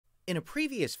In a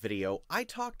previous video, I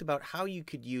talked about how you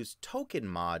could use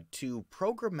TokenMod to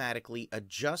programmatically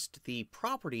adjust the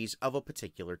properties of a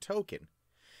particular token.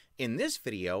 In this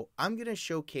video, I'm going to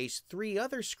showcase 3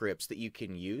 other scripts that you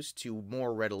can use to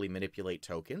more readily manipulate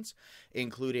tokens,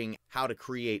 including how to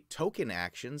create token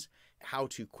actions, how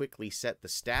to quickly set the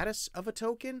status of a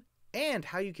token, and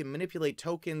how you can manipulate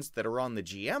tokens that are on the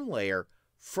GM layer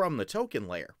from the token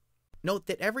layer. Note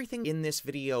that everything in this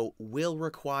video will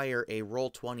require a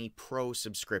Roll20 Pro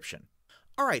subscription.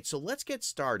 Alright, so let's get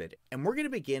started, and we're going to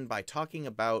begin by talking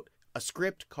about a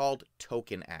script called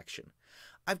token action.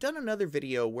 I've done another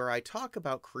video where I talk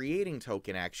about creating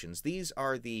token actions. These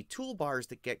are the toolbars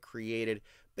that get created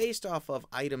based off of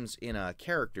items in a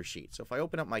character sheet. So if I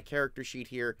open up my character sheet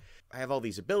here, I have all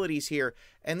these abilities here,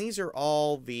 and these are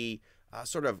all the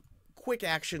sort of quick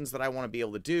actions that I want to be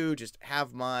able to do. Just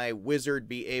have my wizard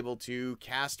be able to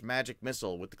cast magic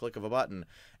missile with the click of a button,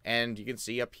 and you can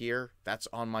see up here that's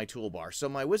on my toolbar. So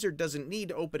my wizard doesn't need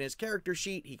to open his character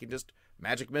sheet, he can just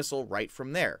magic missile right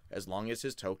from there. As long as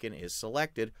his token is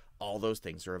selected, all those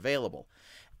things are available,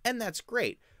 and that's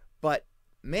great. But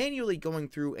manually going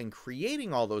through and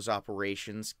creating all those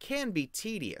operations can be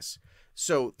tedious,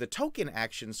 so the token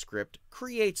action script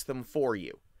creates them for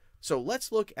you. So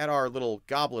let's look at our little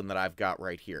goblin that I've got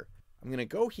right here. I'm going to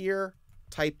go here,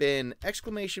 type in !TA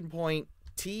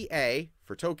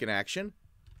for token action,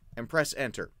 and press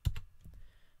enter.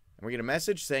 And we get a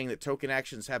message saying that token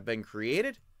actions have been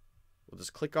created. We'll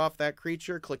just click off that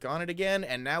creature, click on it again,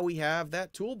 and now we have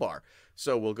that toolbar.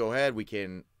 So we'll go ahead, we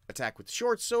can attack with the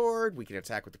short sword, we can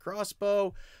attack with the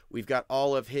crossbow. We've got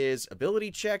all of his ability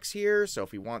checks here, so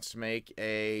if he wants to make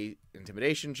a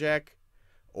intimidation check,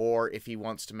 or if he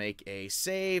wants to make a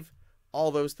save,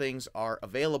 all those things are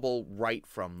available right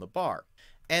from the bar.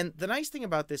 And the nice thing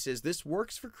about this is this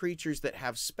works for creatures that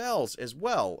have spells as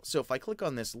well. So if I click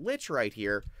on this Lich right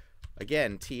here,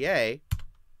 again, TA,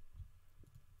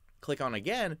 click on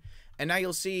again, and now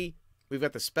you'll see we've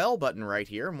got the spell button right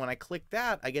here, and when I click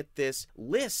that, I get this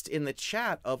list in the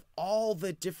chat of all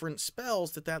the different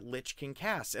spells that that Lich can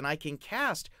cast, and I can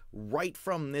cast right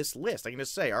from this list. I can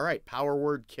just say, all right, power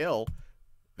word kill.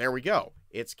 There we go.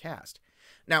 It's cast.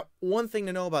 Now, one thing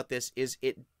to know about this is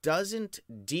it doesn't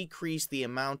decrease the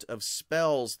amount of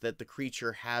spells that the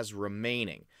creature has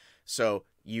remaining. So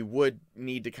you would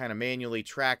need to kind of manually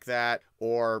track that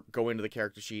or go into the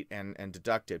character sheet and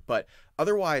deduct it. But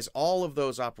otherwise, all of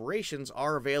those operations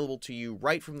are available to you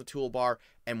right from the toolbar.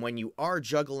 And when you are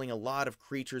juggling a lot of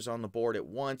creatures on the board at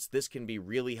once, this can be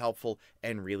really helpful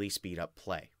and really speed up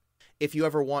play. If you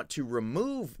ever want to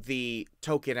remove the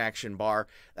token action bar,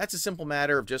 that's a simple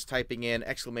matter of just typing in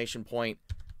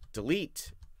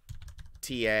 !delete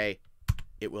TA.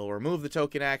 It will remove the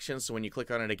token action, so when you click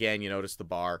on it again, you notice the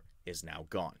bar is now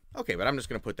gone. Okay, but I'm just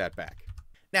going to put that back.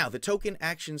 Now, the token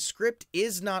action script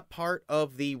is not part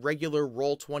of the regular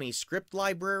Roll20 script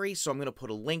library, so I'm going to put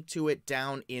a link to it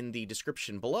down in the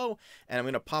description below, and I'm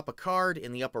going to pop a card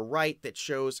in the upper right that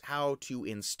shows how to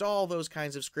install those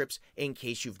kinds of scripts in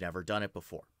case you've never done it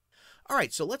before.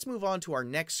 Alright, so let's move on to our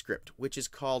next script, which is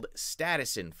called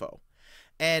status info.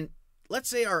 And let's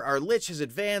say our Lich has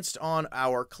advanced on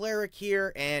our cleric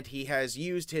here, and he has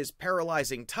used his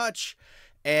paralyzing touch,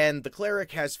 and the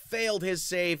cleric has failed his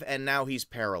save, and now he's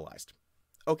paralyzed.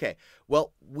 Okay,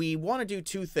 well, we want to do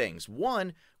 2 things.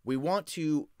 One, we want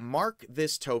to mark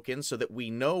this token so that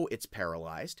we know it's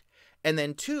paralyzed. And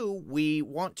then 2, we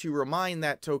want to remind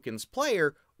that token's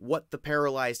player what the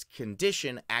paralyzed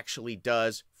condition actually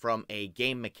does from a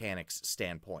game mechanics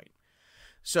standpoint.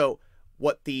 So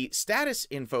what the status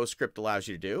info script allows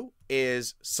you to do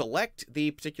is select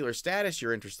the particular status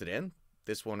you're interested in.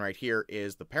 This one right here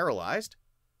is the paralyzed.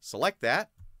 Select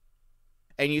that,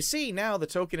 and you see now the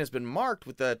token has been marked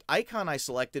with the icon I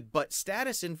selected, but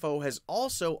status info has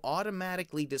also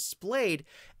automatically displayed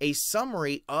a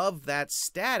summary of that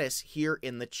status here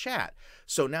in the chat.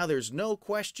 So now there's no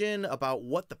question about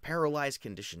what the paralyzed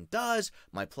condition does.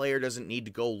 My player doesn't need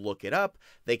to go look it up.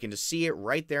 They can just see it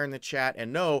right there in the chat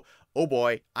and know, oh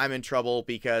boy, I'm in trouble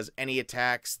because any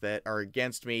attacks that are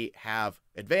against me have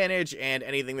advantage, and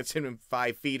anything that's in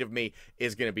 5 feet of me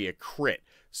is going to be a crit.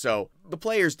 So the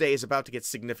player's day is about to get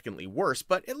significantly worse,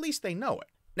 but at least they know it.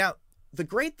 Now, the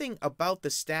great thing about the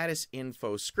status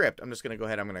info script, I'm just going to go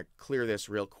ahead, I'm going to clear this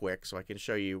real quick so I can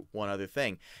show you one other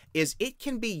thing, is it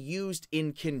can be used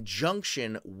in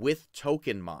conjunction with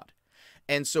TokenMod.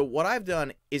 And so what I've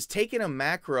done is taken a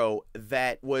macro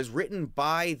that was written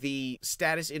by the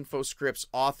status info script's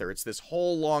author. It's this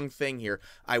whole long thing here.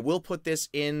 I will put this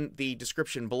in the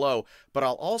description below, but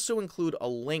I'll also include a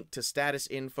link to status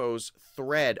info's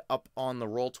thread up on the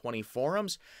Roll20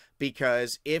 forums,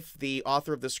 because if the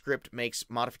author of the script makes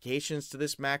modifications to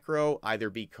this macro, either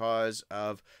because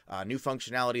of new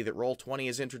functionality that Roll20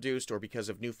 has introduced or because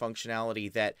of new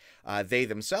functionality that they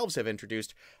themselves have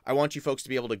introduced, I want you folks to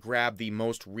be able to grab the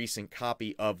most recent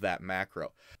copy of that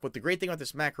macro. But the great thing about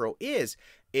this macro is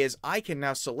I can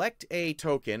now select a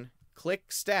token,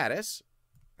 click status,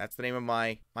 that's the name of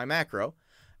my macro.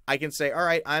 I can say, all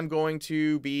right, I'm going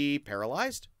to be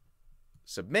paralyzed,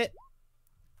 submit,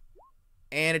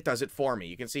 and it does it for me.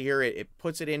 You can see here it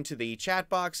puts it into the chat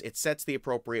box. It sets the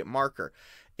appropriate marker.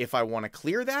 If I want to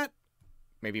clear that,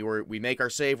 maybe we make our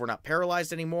save, we're not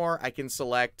paralyzed anymore, I can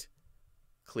select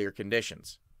clear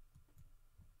conditions.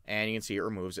 And you can see it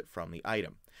removes it from the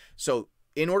item. So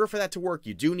in order for that to work,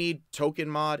 you do need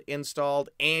TokenMod installed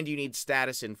and you need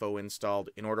status info installed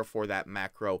in order for that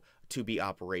macro to be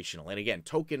operational. And again,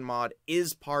 TokenMod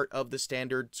is part of the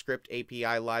standard script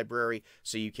API library,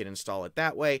 so you can install it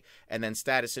that way. And then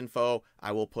status info,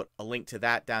 I will put a link to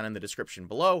that down in the description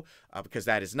below because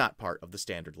that is not part of the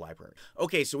standard library.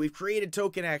 Okay, so we've created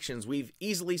token actions. We've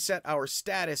easily set our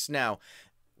status now.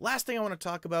 Last thing I want to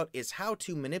talk about is how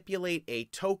to manipulate a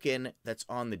token that's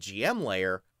on the GM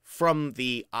layer from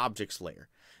the objects layer.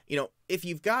 You know, if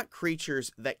you've got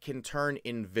creatures that can turn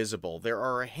invisible, there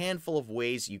are a handful of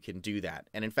ways you can do that.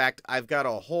 And in fact, I've got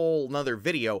a whole nother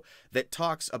video that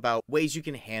talks about ways you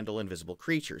can handle invisible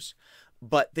creatures.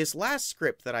 But this last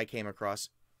script that I came across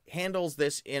handles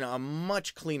this in a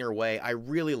much cleaner way. I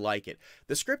really like it.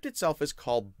 The script itself is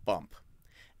called bump.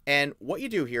 And what you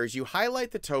do here is you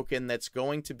highlight the token that's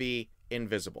going to be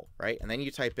invisible, right? And then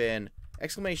you type in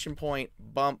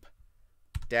 !bump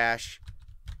dash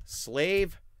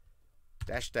slave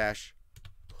dash dash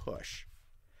push.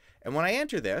 And when I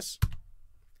enter this,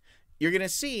 you're going to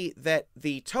see that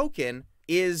the token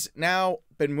is now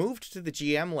been moved to the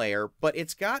GM layer, but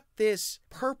it's got this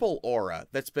purple aura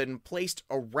that's been placed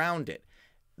around it.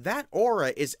 That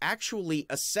aura is actually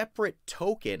a separate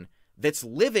token that's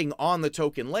living on the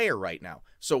token layer right now.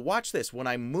 So watch this. When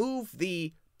I move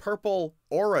the purple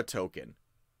aura token,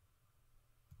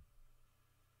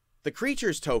 the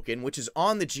creature's token, which is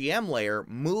on the GM layer,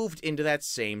 moved into that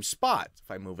same spot. If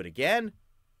I move it again,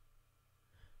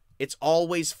 it's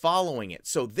always following it.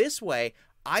 So this way,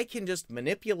 I can just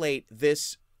manipulate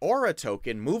this aura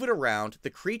token, move it around, the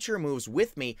creature moves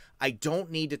with me. I don't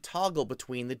need to toggle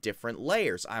between the different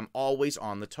layers. I'm always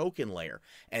on the token layer.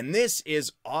 And this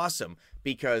is awesome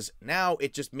because now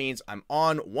it just means I'm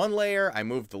on one layer, I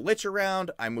move the Lich around,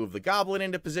 I move the Goblin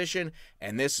into position,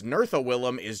 and this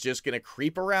Nurthawillum is just going to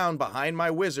creep around behind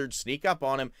my wizard, sneak up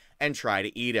on him, and try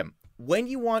to eat him. When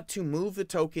you want to move the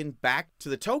token back to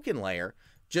the token layer,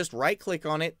 just right-click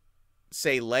on it,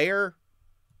 say Layer,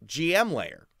 GM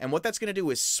layer. And what that's going to do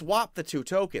is swap the two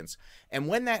tokens. And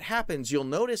when that happens, you'll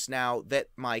notice now that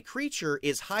my creature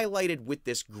is highlighted with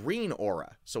this green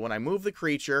aura. So when I move the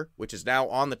creature, which is now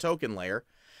on the token layer,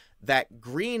 that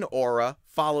green aura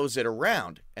follows it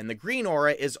around. And the green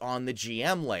aura is on the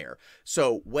GM layer.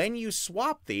 So when you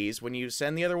swap these, when you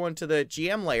send the other one to the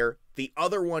GM layer, the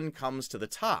other one comes to the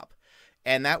top.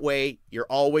 And that way, you're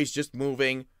always just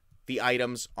moving the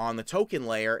items on the token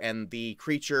layer, and the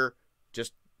creature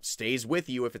just stays with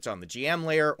you if it's on the GM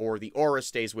layer, or the aura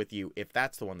stays with you if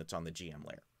that's the one that's on the GM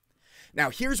layer. Now,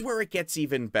 here's where it gets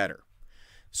even better.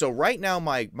 So right now,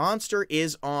 my monster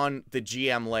is on the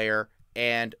GM layer,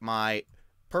 and my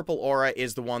purple aura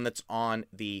is the one that's on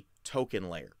the token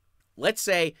layer. Let's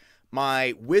say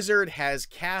my wizard has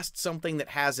cast something that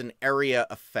has an area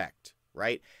effect,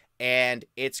 right? And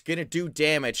it's going to do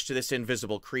damage to this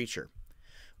invisible creature.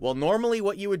 Well, normally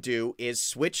what you would do is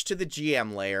switch to the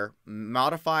GM layer,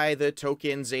 modify the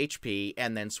token's HP,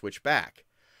 and then switch back.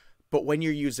 But when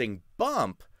you're using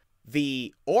bump,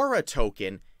 the aura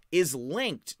token is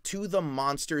linked to the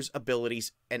monster's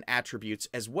abilities and attributes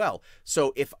as well.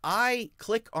 So if I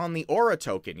click on the aura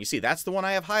token, you see that's the one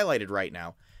I have highlighted right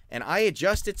now, and I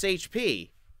adjust its HP,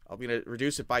 I'm going to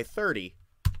reduce it by 30,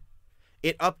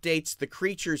 it updates the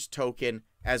creature's token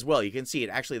as well. You can see it.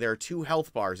 Actually, there are 2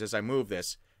 health bars as I move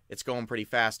this. It's going pretty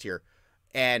fast here.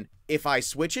 And if I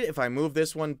switch it, if I move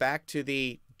this one back to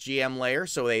the GM layer,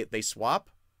 so they swap,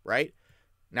 right?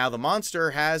 Now the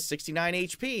monster has 69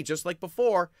 HP, just like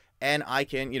before, and I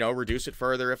can, reduce it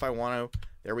further if I want to.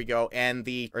 There we go. And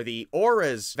the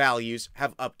aura's values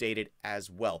have updated as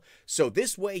well. So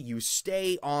this way you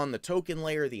stay on the token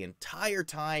layer the entire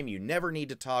time. You never need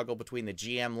to toggle between the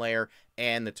GM layer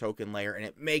and the token layer, and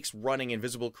it makes running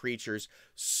invisible creatures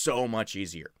so much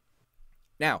easier.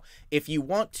 Now, if you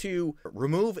want to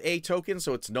remove a token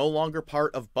so it's no longer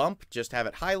part of bump, just have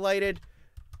it highlighted,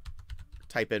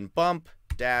 type in bump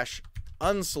dash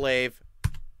unslave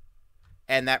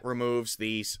and that removes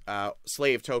the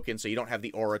slave token, so you don't have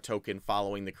the aura token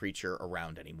following the creature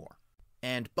around anymore.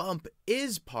 And Bump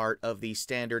is part of the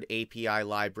standard API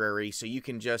library, so you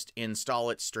can just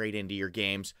install it straight into your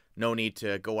games. No need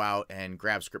to go out and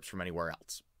grab scripts from anywhere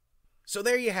else. So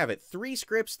there you have it, 3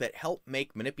 scripts that help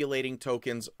make manipulating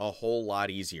tokens a whole lot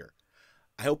easier.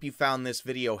 I hope you found this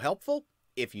video helpful.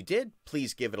 If you did,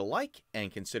 please give it a like and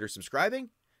consider subscribing.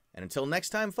 And until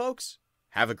next time, folks,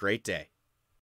 have a great day.